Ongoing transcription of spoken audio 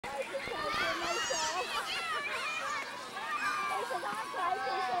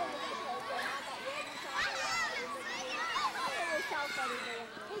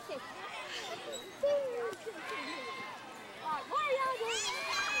What are y'all doing?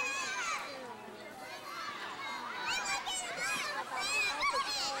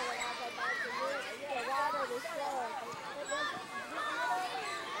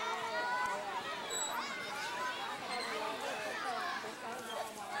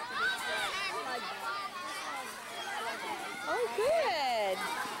 Oh, good.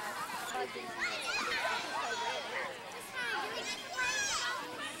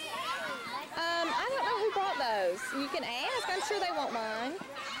 I don't know who brought those. You can ask. I'm sure they won't mind.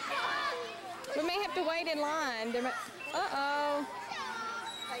 We may have to wait in line. Uh-oh.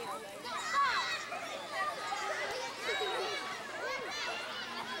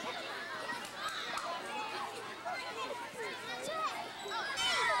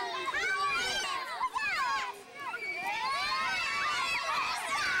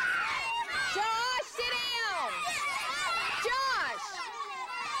 Josh, sit down. Josh.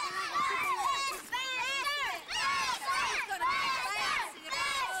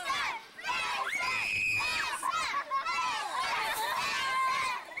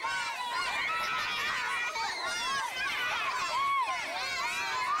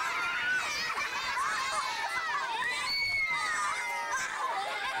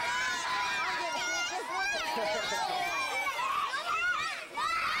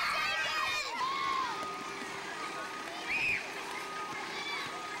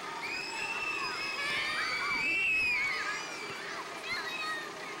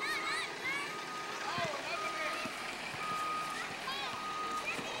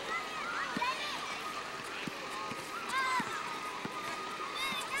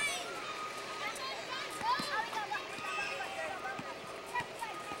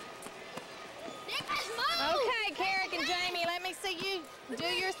 Okay, Carrick and Jamie, let me see you do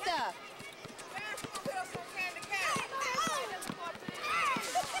your stuff.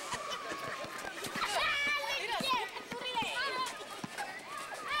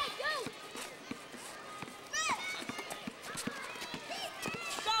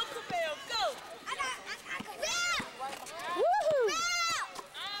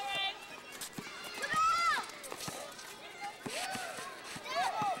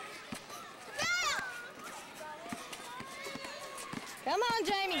 Come on,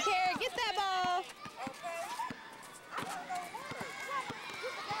 Jamie, Carrick, get that ball.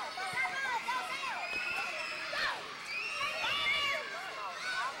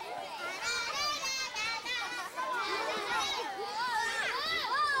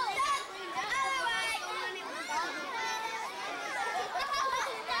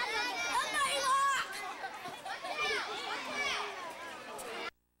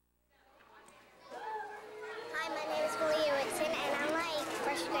 Hi, my name is Malia Whitson, and I like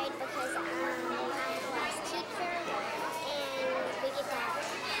first grade because I'm a class teacher, and we get that.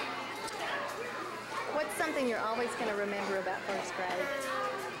 What's something you're always going to remember about first grade?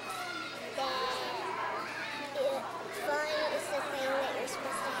 That fun is the thing that you're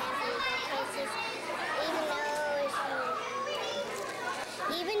supposed to have when you go places,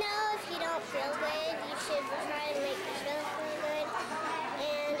 even though if you don't feel good, you should try to make yourself feel good.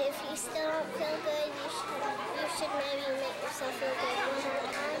 And if you still don't feel good, you should maybe make yourself feel good one more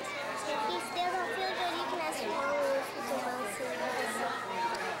time. If you still don't feel good, you can ask your mom if you can bounce it.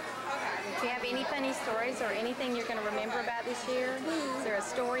 Do you have any funny stories or anything you're going to remember about this year? Is there a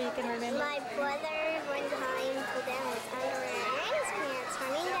story you can remember? My brother one time pulled down his underwear and his pants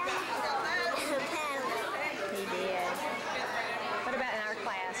running down the paddle. He did. What about in our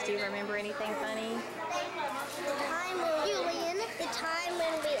class? Do you remember anything funny? The time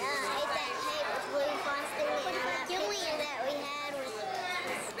when we ate that cake with blue frosting and that picture that we had with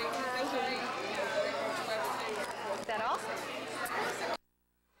Is that all?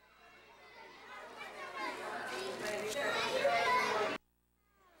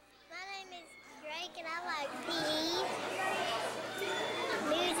 My name is Drake and I like PE,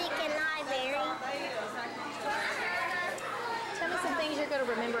 music and library. Tell me some things you're going to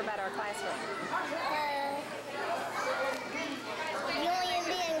remember about our classroom. Julian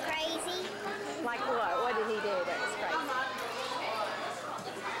being crazy. Like what? What did he do that was crazy?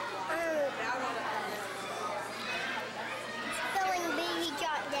 Spilling big, he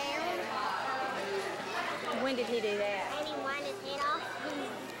got down. When did he do that? And he whined his head off.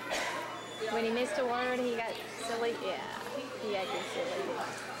 When he missed a word, he got silly? Yeah, he acted silly.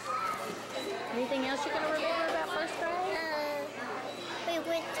 Anything else you're going to remember about first grade? We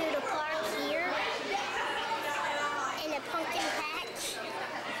went to the park here in a pumpkin patch.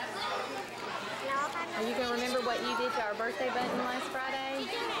 Are you going to remember what you did to our birthday button last Friday?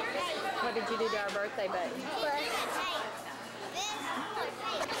 What did you do to our birthday button?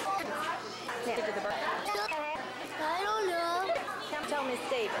 Yeah, to the birthday. I don't know. Come tell Miss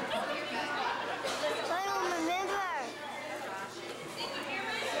Stevens. I don't remember.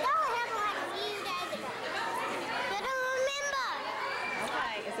 That happened like a few days ago. I don't remember.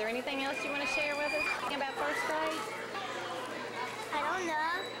 Okay, is there anything else you want to share with us about first grade? I don't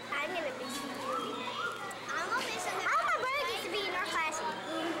know. I'm going to be I'm going to be something. All my brother gets to be in our class. I'm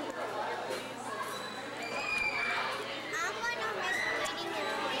going to miss reading and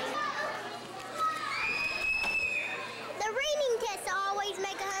writing. The reading tests always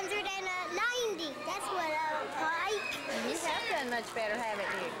make 190. That's what I like. You have done much better, haven't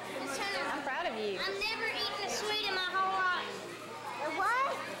you? I'm proud of you. I've never eaten a sweet in my whole life.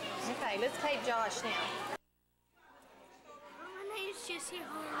 What? Okay, let's take Josh now. My name's Jessie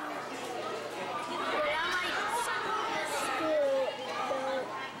Hall. But I like school.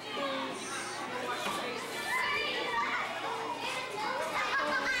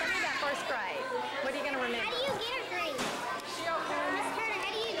 Tell me about first grade. What are you going to remember? How do you get a grade? Miss Turner,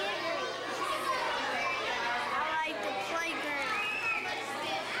 how do you get a grade? I like the playground.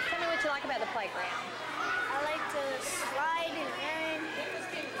 Tell me what you like about the playground. I like to slide and run,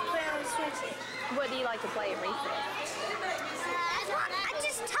 play on switches. What do you like to play at recess? I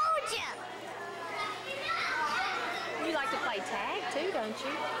just told you. You like to play tag too, don't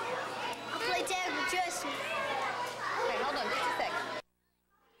you? I play tag with Justin. Okay, hold on just a second.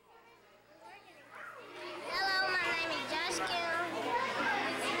 Hello, my name is Josh Gill.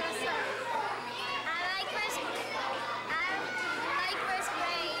 What's up? I like first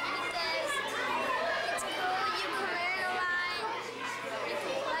grade because it's cool. You can learn a lot. You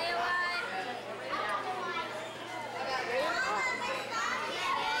can play a lot.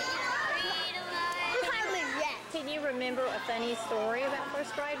 Can you remember a funny story about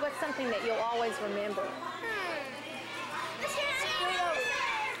first grade? What's something that you'll always remember?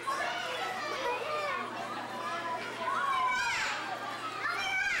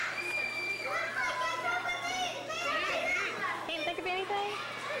 Can't think of anything?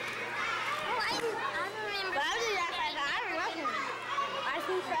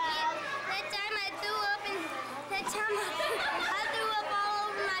 That time I threw up all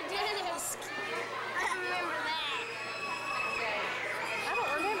over my desk. I remember that. I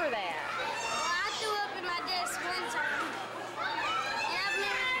don't remember that. Well, I threw up in my desk one time. And I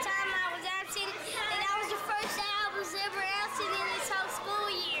remember the time I was absent, and that was the first day I was ever absent in this whole school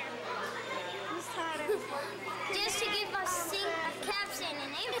year. Just to give us a caption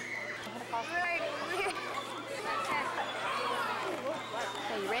and everything.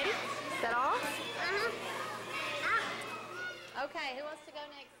 Okay, you ready? Is that all? Okay, who wants to go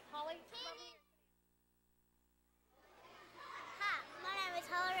next? Holly? Hi, my name is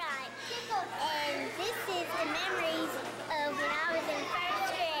Holly Wright, and this is the memories of when I was in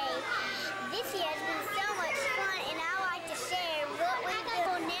first grade. This year has been so much fun, and I like to share what we do.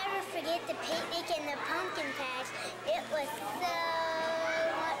 We'll never forget the picnic and the pumpkin patch. It was so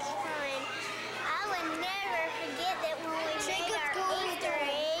much fun. I will never forget that when we made our Easter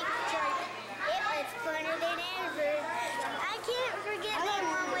egg, it was funner than ever. I can't forget that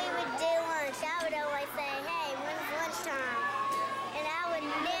when we would do lunch, I would always say, hey, when's lunchtime? And I would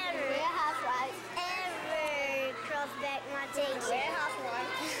never, ever cross back my teacher.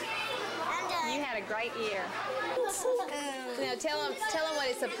 I'm done. You had a great year. Now tell them what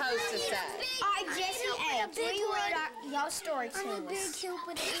it's supposed to say. All right, Jesse, read your story to us. Please,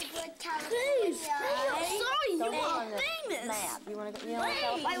 I'm sorry, you are famous. You want to tell them?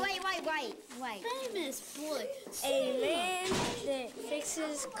 Wait. Famous boy. A man that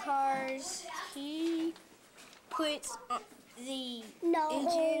fixes cars, he puts the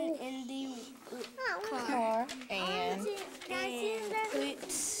engine in the car And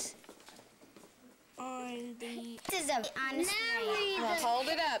puts on the... This is an honest man. well, hold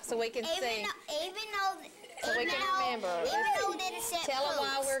it up so we can see. So we can remember. Even though that it's at Tell them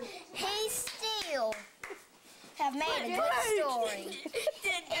why we're... he still have made a good story.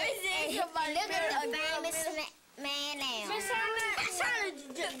 And look at the famous man now.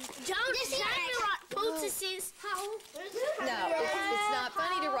 No, it's not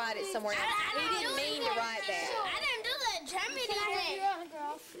funny to write it somewhere else. He didn't mean to write that. I didn't do that. Jeremy did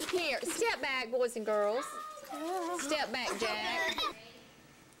that. Here, step back, boys and girls. Step back, Jack.